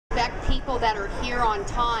people that are here on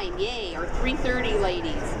time. Yay, our 3:30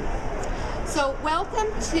 ladies. So welcome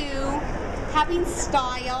to Having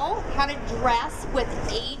Style, how to dress with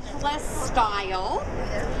ageless style.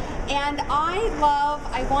 And I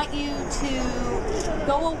want you to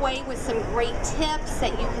go away with some great tips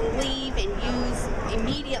that you can leave and use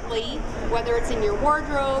immediately, whether it's in your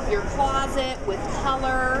wardrobe, your closet, with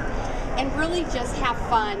color, and really just have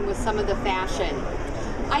fun with some of the fashion.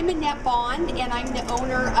 I'm Annette Bond, and I'm the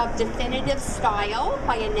owner of Definitive Style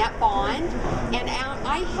by Annette Bond, and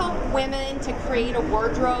I help women to create a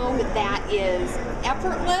wardrobe that is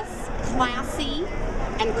effortless, classy,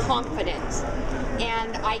 and confident.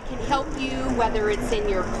 And I can help you whether it's in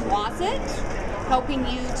your closet, helping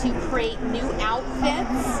you to create new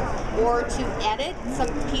outfits or to edit some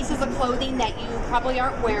pieces of clothing that you probably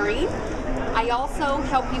aren't wearing. I also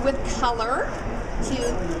help you with color,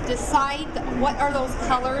 to decide what are those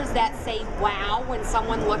colors that say wow when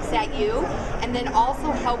someone looks at you, and then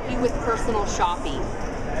also help you with personal shopping.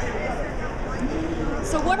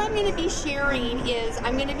 So what I'm going to be sharing is,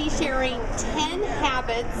 I'm going to be sharing 10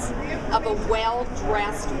 habits of a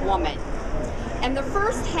well-dressed woman. And the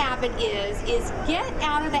first habit is get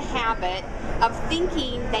out of the habit of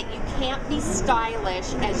thinking that you can't be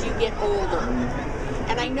stylish as you get older.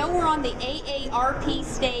 And I know we're on the AARP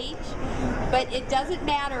stage, but it doesn't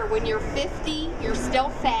matter. When you're 50, you're still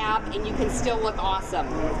fab and you can still look awesome.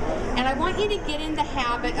 And I want you to get in the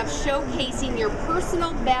habit of showcasing your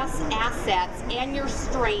personal best assets and your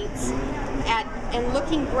strengths and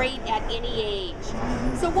looking great at any age.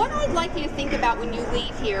 So what I'd like you to think about when you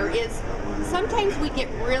leave here is sometimes we get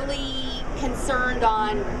really concerned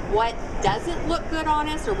on what doesn't look good on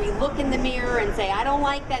us, or we look in the mirror and say, I don't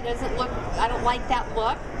like that, I don't like that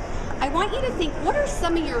look. I want you to think, what are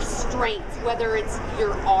some of your strengths, whether it's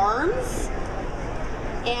your arms,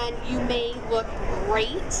 and you may look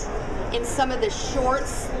great in some of the short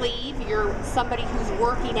sleeve. You're somebody who's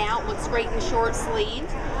working out, looks great in short sleeve.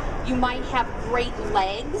 You might have great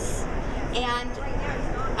legs, and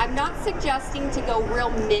I'm not suggesting to go real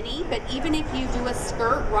mini, but even if you do a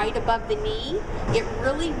skirt right above the knee, it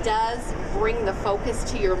really does bring the focus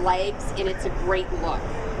to your legs, and it's a great look.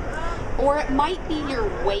 Or it might be your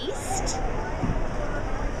waist.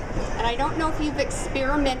 And I don't know if you've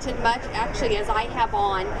experimented much, actually, as I have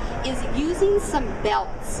on, is using some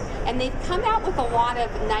belts. And they've come out with a lot of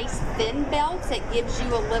nice thin belts that gives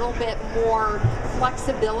you a little bit more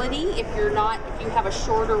flexibility if you have a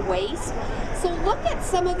shorter waist. So look at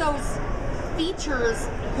some of those features,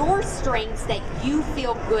 your strengths that you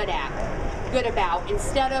feel good about,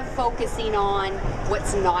 instead of focusing on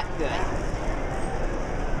what's not good.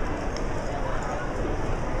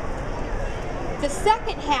 The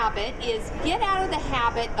second habit is get out of the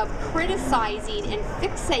habit of criticizing and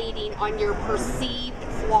fixating on your perceived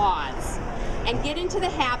flaws, and get into the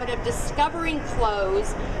habit of discovering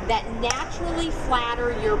clothes that naturally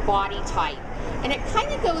flatter your body type. And it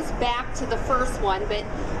kind of goes back to the first one, but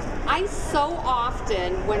I so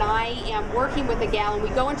often, when I am working with a gal and we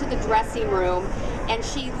go into the dressing room and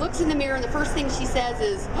she looks in the mirror and the first thing she says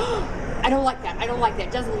is, oh, I don't like that,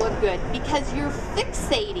 it doesn't look good. Because you're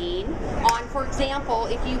fixating on, for example,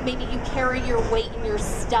 if maybe you carry your weight in your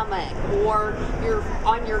stomach or you're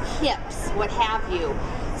on your hips, what have you.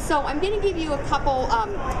 So I'm going to give you a couple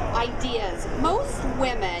ideas. Most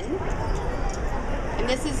women, and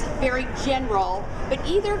this is very general, but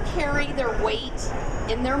either carry their weight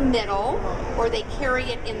in their middle or they carry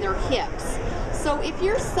it in their hips. So if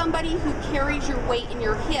you're somebody who carries your weight in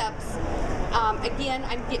your hips, again,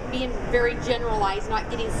 I'm being very generalized, not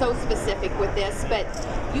getting so specific with this, but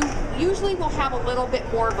you usually will have a little bit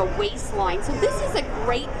more of a waistline. So this is a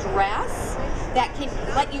great dress that can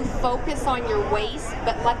let you focus on your waist,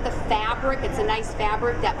 but let the fabric, it's a nice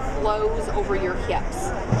fabric that flows over your hips.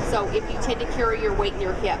 So if you tend to carry your weight in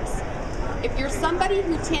your hips. If you're somebody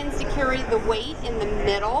who tends to carry the weight in the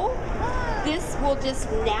middle, this will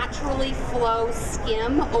just naturally flow,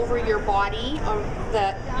 skim over your body,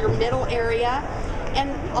 your middle area. And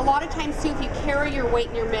a lot of times too, if you carry your weight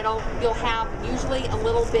in your middle, you'll have usually a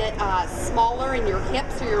little bit smaller in your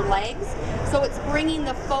hips or your legs. So it's bringing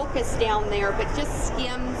the focus down there, but just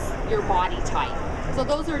skims your body type. So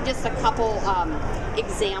those are just a couple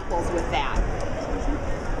examples with that.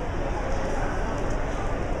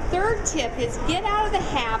 Third tip is get out of the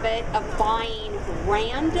habit of buying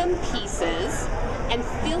random pieces and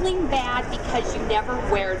feeling bad because you never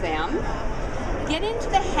wear them. Get into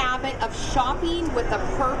the habit of shopping with a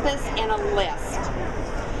purpose and a list.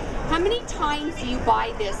 How many times do you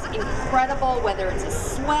buy this incredible, whether it's a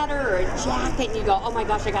sweater or a jacket, and you go, oh my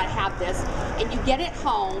gosh, I gotta have this, and you get it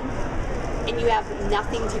home and you have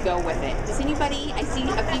nothing to go with it. Does anybody, I see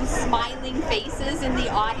a few smiling faces in the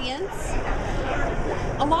audience.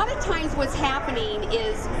 A lot of times what's happening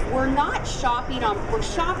is we're not shopping we're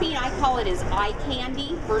shopping, I call it as eye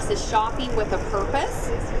candy versus shopping with a purpose.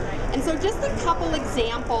 And so just a couple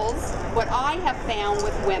examples, what I have found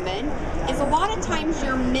with women is a lot of times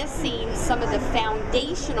you're missing some of the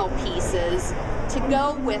foundational pieces to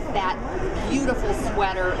go with that beautiful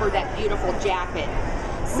sweater or that beautiful jacket.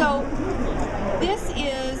 So this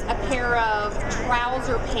is a pair of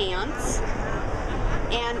trouser pants,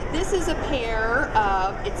 and this is a pair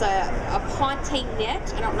of, it's a ponte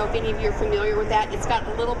knit. I don't know if any of you are familiar with that. It's got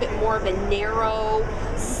a little bit more of a narrow,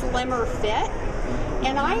 slimmer fit.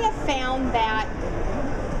 And I have found that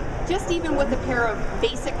just even with a pair of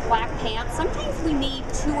basic black pants, sometimes we need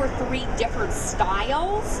 2 or 3 different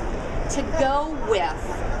styles to go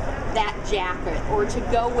with that jacket or to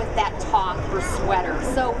go with that top or sweater.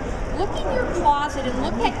 So look in your closet and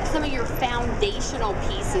look at some of your foundational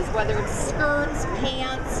pieces, whether it's skirts,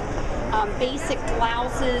 pants, basic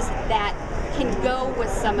blouses that can go with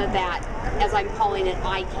some of that, as I'm calling it,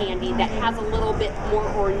 eye candy, that has a little bit more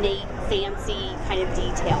ornate, fancy kind of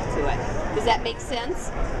detail to it. Does that make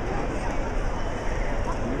sense?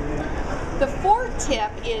 The fourth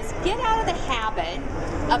tip is get out of the habit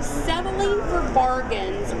of settling for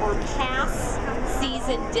bargains or past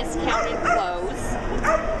season discounted clothes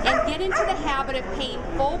and get into the habit of paying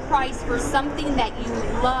full price for something that you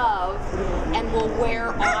love and will wear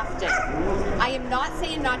often. I am not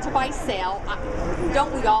saying not to buy sale.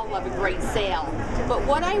 Don't we all love a great sale? But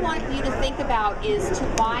what I want you to think about is to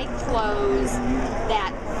buy clothes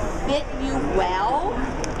that fit you well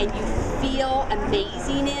and you feel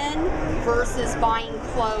amazing in versus buying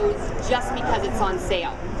clothes just because it's on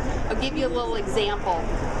sale. I'll give you a little example.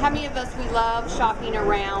 How many of us, we love shopping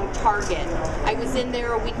around Target? I was in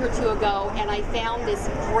there a week or 2 ago and I found this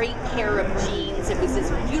great pair of jeans. It was this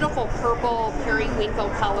beautiful purple periwinkle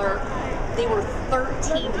color. They were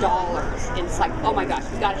 $13. And it's like, oh my gosh,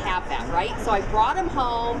 we gotta have that, right? So I brought them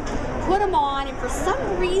home, put them on, and for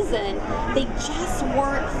some reason, they just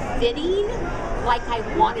weren't fitting like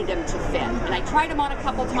I wanted them to fit. And I tried them on a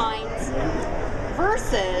couple times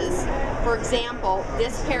versus, for example,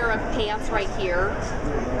 this pair of pants right here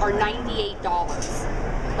are $98.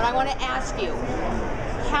 But I want to ask you,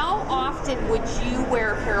 how often would you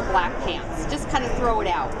wear a pair of black pants? Just kind of throw it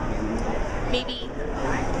out. Maybe,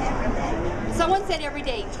 someone said every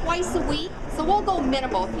day, twice a week. So we'll go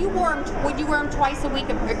minimal. If you wore them, would you wear them twice a week?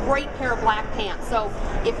 A great pair of black pants. So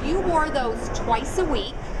if you wore those twice a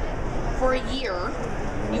week for a year,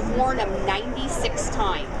 you've worn them 96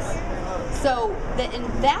 times. So the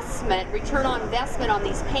investment, return on investment on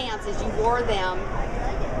these pants is you wore them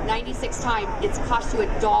 96 times, it's cost you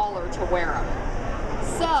 $1 to wear them.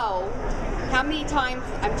 So how many times,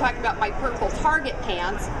 I'm talking about my purple Target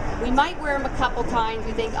pants, we might wear them a couple times,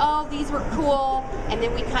 we think, oh, these were cool, and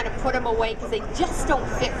then we kind of put them away because they just don't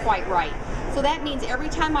fit quite right. So that means every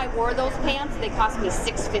time I wore those pants, they cost me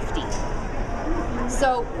 $6.50.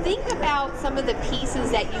 So think about some of the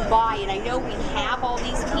pieces that you buy, and I know we have all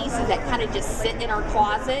these pieces that kind of just sit in our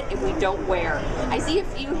closet and we don't wear. I see a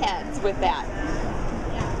few heads with that.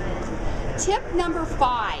 Tip number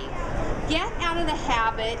 5, get out of the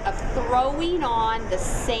habit of throwing on the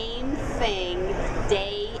same thing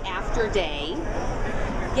day after day.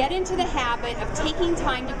 Get into the habit of taking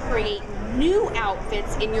time to create new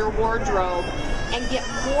outfits in your wardrobe and get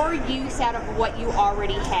more use out of what you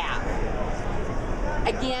already have.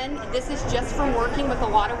 Again, this is just from working with a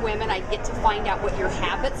lot of women. I get to find out what your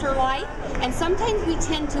habits are like. And sometimes we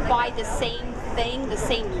tend to buy the same thing, the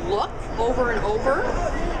same look over and over.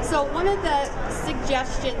 So one of the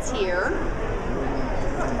suggestions here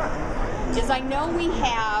is, I know we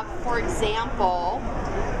have, for example,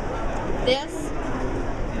 this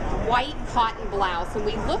white cotton blouse, and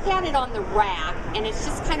we look at it on the rack and it's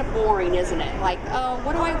just kind of boring, isn't it? Like, oh,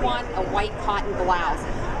 what do I want? A white cotton blouse.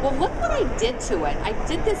 Well, look what I did to it. I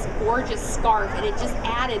did this gorgeous scarf and it just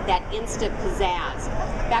added that instant pizzazz.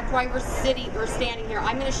 Back where we're standing here,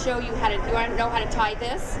 I'm going to show you how to, do I know how to tie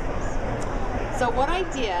this? So what I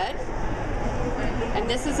did, and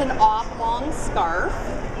this is an oblong scarf.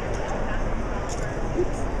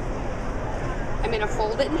 Oops. I'm going to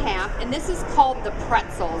fold it in half, and this is called the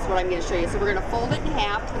pretzel is what I'm going to show you. So we're going to fold it in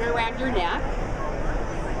half, put it around your neck.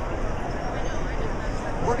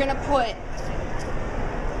 We're going to put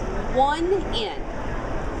one in,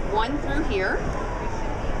 one through here.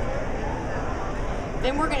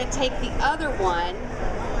 Then we're going to take the other one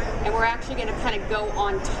and we're actually going to kind of go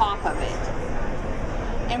on top of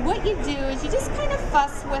it. And what you do is you just kind of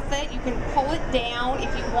fuss with it. You can pull it down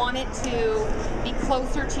if you want it to be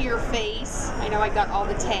closer to your face. I know I got all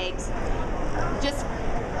the tags. Just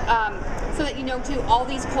so that you know too, all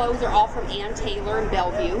these clothes are all from Ann Taylor in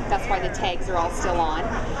Bellevue. That's why the tags are all still on.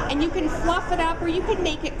 And you can fluff it up, or you can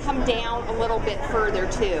make it come down a little bit further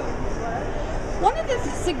too. One of the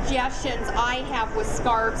suggestions I have with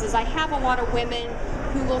scarves is I have a lot of women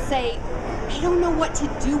who will say, I don't know what to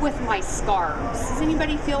do with my scarves. Does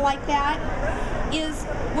anybody feel like that?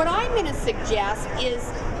 What I'm going to suggest is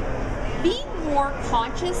be more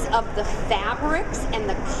conscious of the fabrics and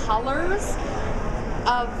the colors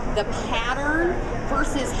of the pattern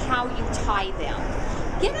versus how you tie them.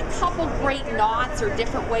 Get a couple great knots or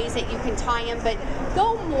different ways that you can tie them, but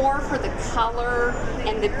go more for the color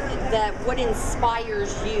and the what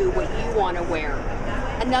inspires you, what you want to wear.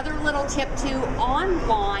 Another little tip too,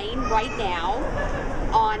 online right now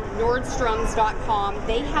on Nordstroms.com,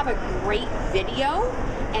 they have a great video,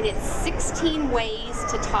 and it's 16 ways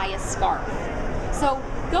to tie a scarf. So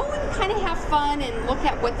go and kind of have fun and look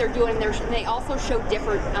at what they're doing. They also show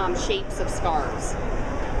different shapes of scarves.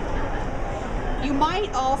 You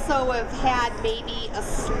might also have had maybe a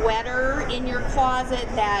sweater in your closet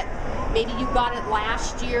that maybe you got it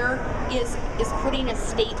last year. Is putting a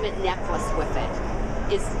statement necklace with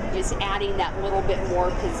it. Is just adding that little bit more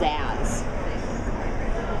pizzazz.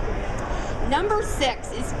 Number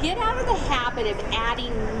 6 is get out of the habit of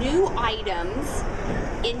adding new items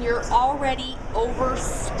in your already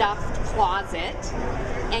overstuffed closet,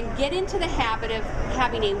 and get into the habit of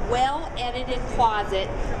having a well-edited closet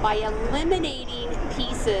by eliminating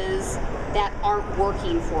pieces that aren't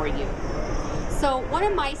working for you. So one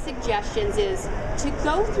of my suggestions is to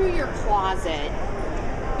go through your closet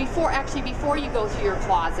before you go through your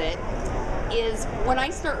closet. Is when I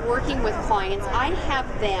start working with clients, I have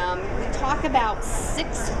them talk about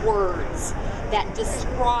 6 words that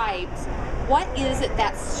describes what is it,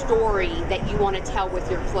 that story that you want to tell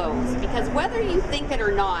with your clothes. Because whether you think it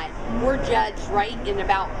or not, we're judged right in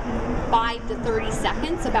about 5 to 30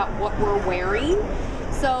 seconds about what we're wearing.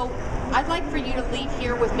 So I'd like for you to leave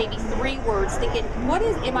here with maybe 3 words thinking,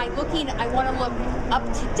 am I looking, I want to look up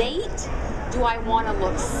to date? Do I want to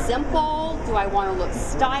look simple? Do I want to look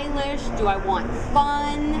stylish? Do I want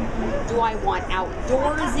fun? Do I want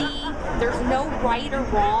outdoorsy? There's no right or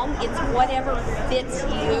wrong. It's whatever fits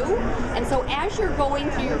you. And so as you're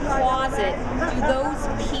going through your closet, do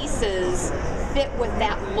those pieces fit with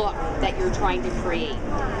that look that you're trying to create?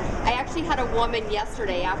 I actually had a woman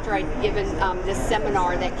yesterday after I'd given this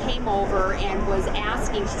seminar that came over and was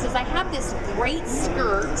asking, she says, I have this great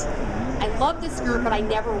skirt. I love the skirt, but I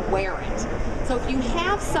never wear it. So if you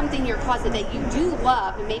have something in your closet that you do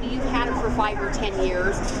love, and maybe you've had it for 5 or 10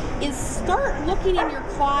 years, is start looking in your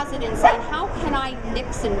closet and saying, how can I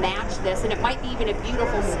mix and match this? And it might be even a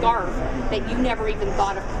beautiful scarf that you never even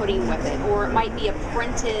thought of putting with it. Or it might be a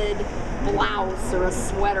printed blouse or a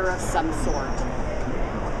sweater of some sort.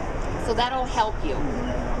 So that'll help you.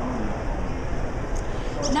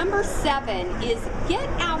 Number 7 is get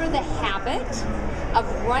out of the habit of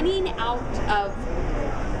running out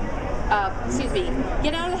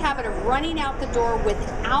the door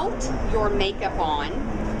without your makeup on.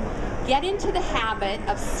 Get into the habit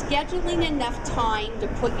of scheduling enough time to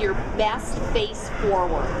put your best face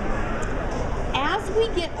forward. As we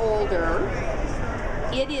get older,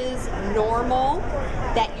 it is normal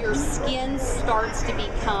that your skin starts to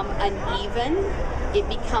become uneven. It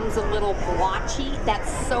becomes a little blotchy. That's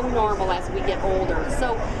so normal as we get older.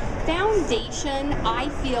 So foundation, I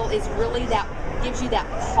feel, is really that gives you that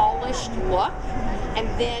polished look, and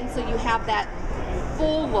then so you have that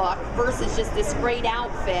full look versus just this great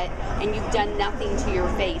outfit and you've done nothing to your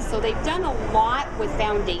face. So they've done a lot with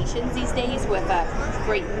foundations these days, with a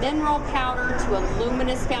great mineral powder to a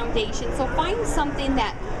luminous foundation. So find something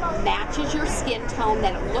that matches your skin tone,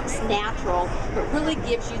 that it looks natural, but really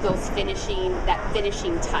gives you those that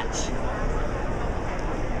finishing touch.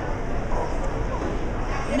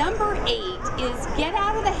 Number 8 is get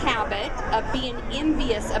out of the habit of being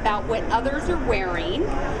envious about what others are wearing,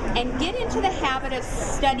 and get into the habit of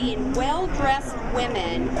studying well-dressed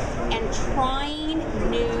women and trying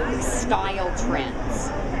new style trends.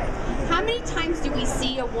 How many times do we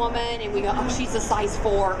see a woman and we go, oh, she's a size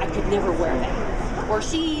 4, I could never wear that. Or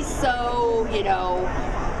she's so,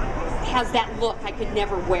 has that look, I could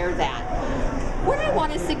never wear that. What I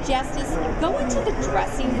want to suggest is go into the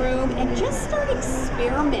dressing room and just start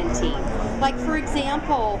experimenting. Like, for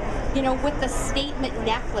example, with the statement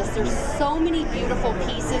necklace, there's so many beautiful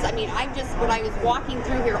pieces. I mean, when I was walking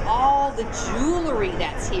through here, all the jewelry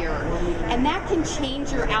that's here, and that can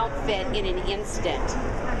change your outfit in an instant.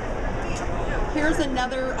 Here's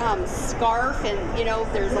another scarf, and you know,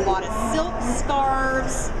 there's a lot of silk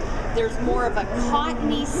scarves. There's more of a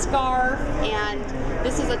cottony scarf, and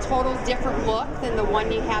this is a total different look than the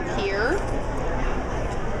one you have here.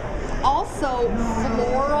 Also,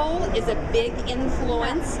 floral is a big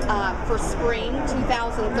influence for spring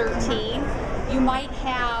 2013. You might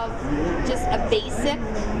have just a basic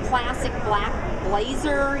classic black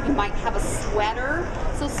blazer. You might have a sweater.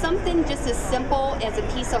 So something just as simple as a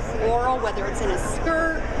piece of floral, whether it's in a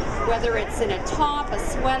skirt, whether it's in a top, a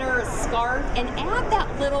sweater, a scarf, and add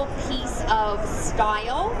that little piece of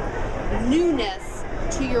style, newness,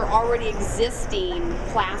 to your already existing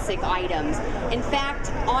classic items. In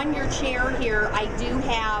fact, on your chair here, I do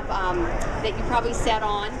have, that you probably sat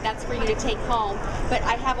on, that's for you to take home, but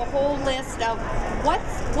I have a whole list of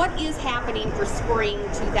what is happening for spring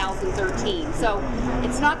 2013. So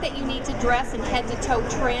it's not that you need to dress in head to toe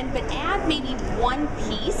trend, but add maybe one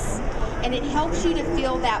piece, and it helps you to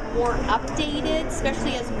feel that more updated,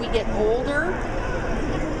 especially as we get older.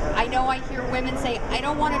 I know I hear women say, I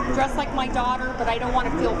don't want to dress like my daughter, but I don't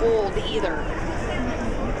want to feel old either.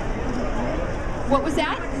 What was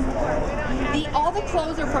that? All the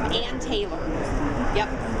clothes are from Ann Taylor. Yep.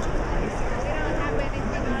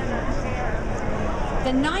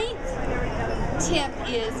 The 9th tip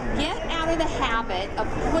is get out of the habit of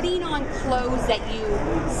putting on clothes that you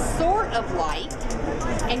sort of like,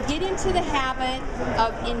 and get into the habit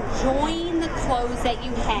of enjoying the clothes that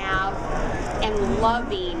you have and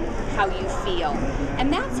loving how you feel.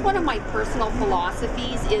 And that's one of my personal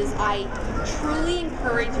philosophies, is I truly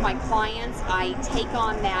encourage my clients, I take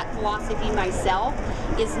on that philosophy myself,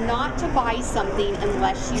 is not to buy something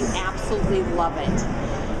unless you absolutely love it.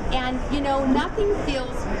 And you know, nothing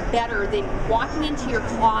feels better than walking into your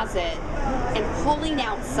closet and pulling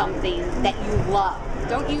out something that you love.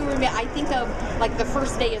 Don't you remember, I think of like the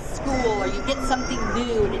first day of school, or you get something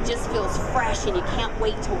new and it just feels fresh and you can't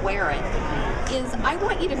wait to wear it. I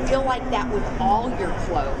want you to feel like that with all your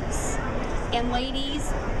clothes. And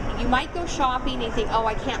ladies, you might go shopping and think, oh,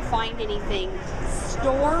 I can't find anything.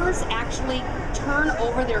 Stores actually turn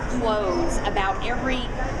over their clothes about every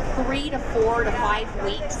 3 to 4 to 5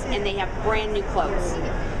 weeks, and they have brand new clothes.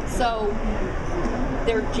 So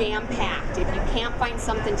they're jam-packed. If you can't find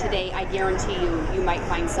something today, I guarantee you might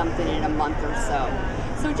find something in a month or so.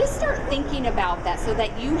 So just start thinking about that, so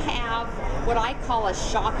that you have what I call a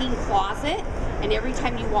shopping closet, and every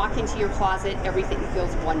time you walk into your closet, everything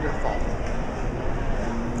feels wonderful.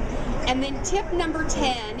 And then tip number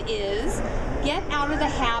 10 is get out of the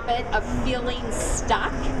habit of feeling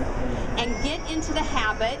stuck, and get into the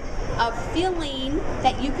habit of feeling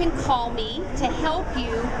that you can call me to help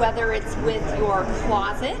you, whether it's with your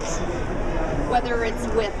closet, whether it's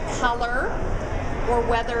with color, or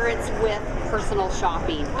whether it's with personal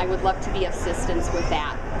shopping. I would love to be of assistance with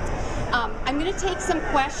that. I'm going to take some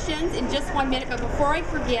questions in just 1 minute, but before I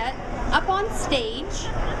forget, up on stage,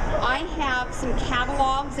 I have some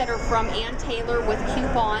catalogs that are from Ann Taylor with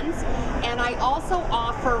coupons, and I also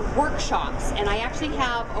offer workshops, and I actually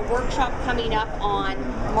have a workshop coming up on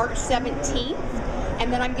March 17th,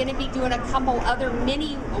 and then I'm going to be doing a couple other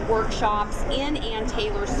mini workshops in Ann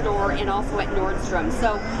Taylor's store and also at Nordstrom.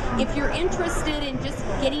 So if you're interested in just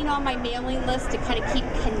getting on my mailing list to kind of keep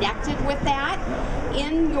connected with that,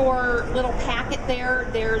 in your little packet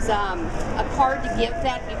there's a card to give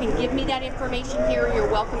that. You can give me that information here. You're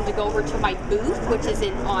welcome to go over to my booth, which is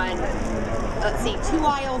on, let's see, 2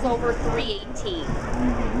 aisles over 318.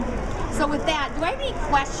 So with that, do I have any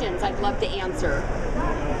questions I'd love to answer?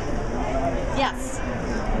 Yes.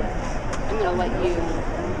 I'm going to let you.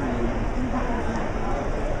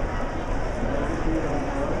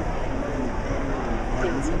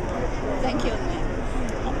 Thank you, Annette.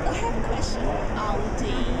 I have a question on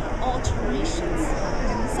the alterations.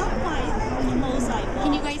 Some of my clothes I bought.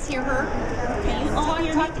 Can you guys hear her? Can you all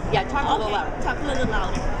hear me? Talk a little louder. Talk a little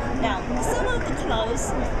louder. Now, some of the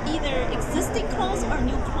clothes, either existing clothes or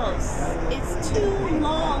new clothes, it's too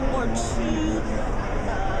long or too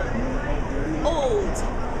old.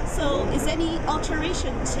 So is any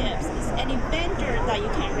alteration tips, is any vendor that you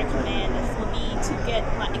can recommend for me to get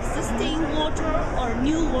my existing wardrobe or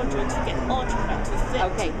new wardrobe to get altered to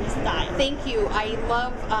fit the style? Thank you. I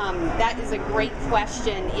love, that is a great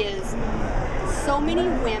question. So many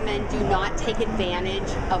women do not take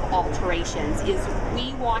advantage of alterations.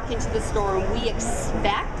 We walk into the store and we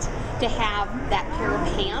expect to have that pair of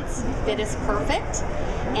pants fit us perfect,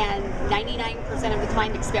 and 99% of the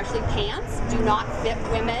time, especially pants, do not fit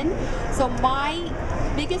women. So my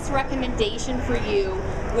biggest recommendation for you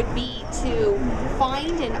would be to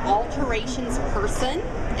find an alterations person,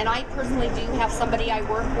 and I personally do have somebody I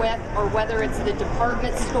work with, or whether it's the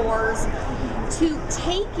department stores, to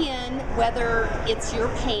take in whether it's your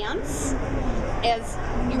pants, as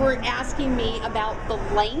you were asking me about the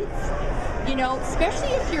length, you know, especially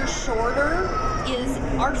if you're shorter, is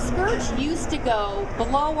our skirts used to go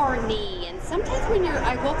below our knee, and sometimes when you're,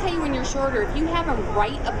 I will tell you, when you're shorter, if you have them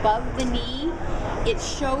right above the knee, it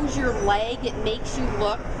shows your leg, it makes you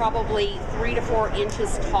look probably 3 to 4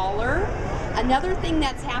 inches taller. Another thing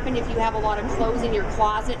that's happened if you have a lot of clothes in your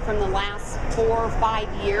closet from the last 4 or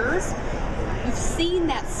 5 years, you've seen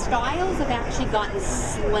that styles have actually gotten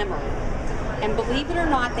slimmer. And believe it or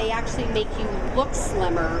not, they actually make you look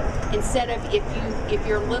slimmer. Instead of if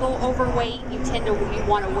you're a little overweight, you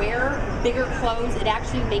want to wear bigger clothes. It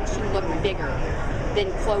actually makes you look bigger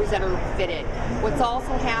than clothes that are fitted. What's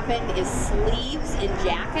also happened is sleeves in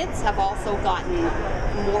jackets have also gotten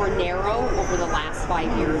more narrow over the last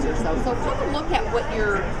 5 years or so. So take a look at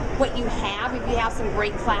what you have. If you have some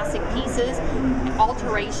great classic pieces,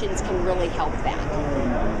 alterations can really help that.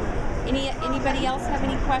 Anybody else have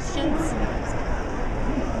any questions?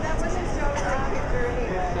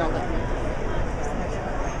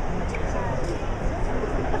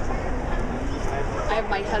 I have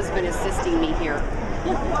my husband assisting me here.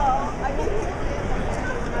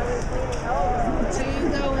 Do you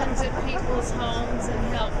go into people's homes and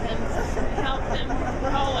help them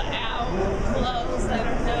roll out clothes that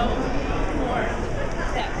are known or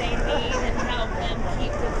that they need, and help them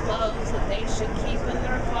keep the clothes that they should keep in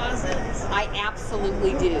their closets? I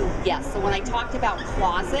absolutely do, yes. So when I talked about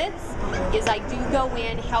closets, is I do go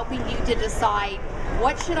in helping you to decide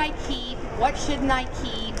what should I keep, what shouldn't I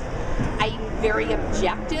keep. I'm very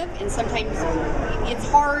objective, and sometimes it's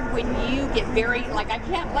hard when you get very, like, I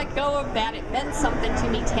can't let go of that. It meant something to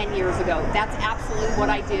me 10 years ago. That's absolutely what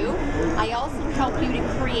I do. I also help you to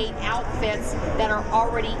create outfits that are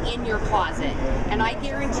already in your closet. And I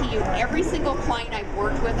guarantee you, every single client I've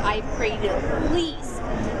worked with, I've created at least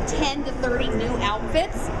 10 to 30 new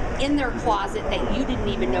outfits in their closet that you didn't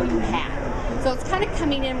even know you had. So it's kind of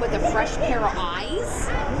coming in with a fresh pair of eyes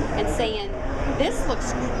and saying, this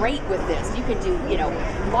looks great with this. You can do, you know,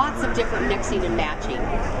 lots of different mixing and matching.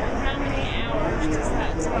 How many hours does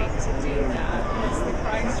that take to do that? What's the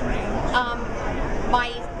price range?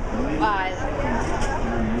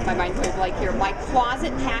 My mind's going blank here. My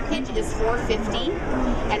closet package is $450,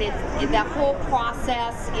 and that whole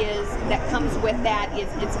process that comes with that is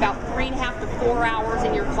it's about 3.5 to 4 hours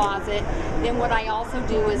in your closet. Then what I also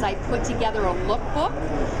do is I put together a lookbook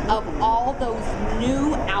of all those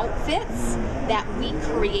new outfits that we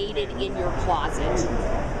created in your closet.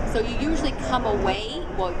 So you usually come away,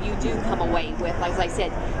 well, you do come away with, like I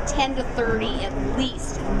said, 10 to 30 at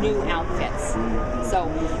least new outfits. So,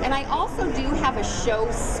 and I also do have a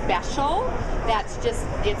show special that's just,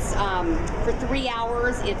 it's for 3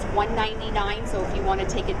 hours, it's $199. So if you want to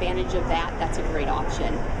take advantage of that, that's a great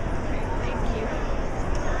option. Thank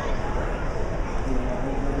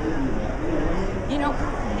you. You know,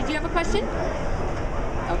 did you have a question?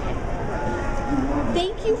 Okay.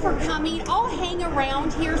 Thank you for coming. I'll hang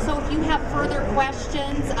around here, so if you have further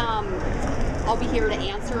questions, I'll be here to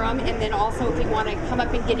answer them. And then also, if you want to come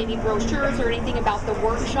up and get any brochures or anything about the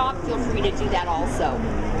workshop, feel free to do that also.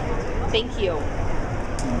 Thank you.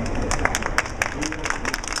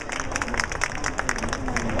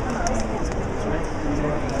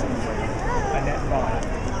 Annette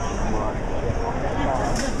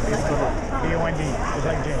B-O-N-D, just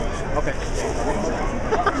like James. Okay.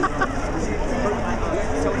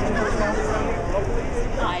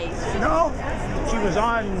 No, she was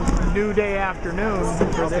on New Day Afternoon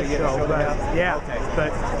for this show, but yeah,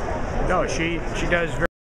 but no, she does very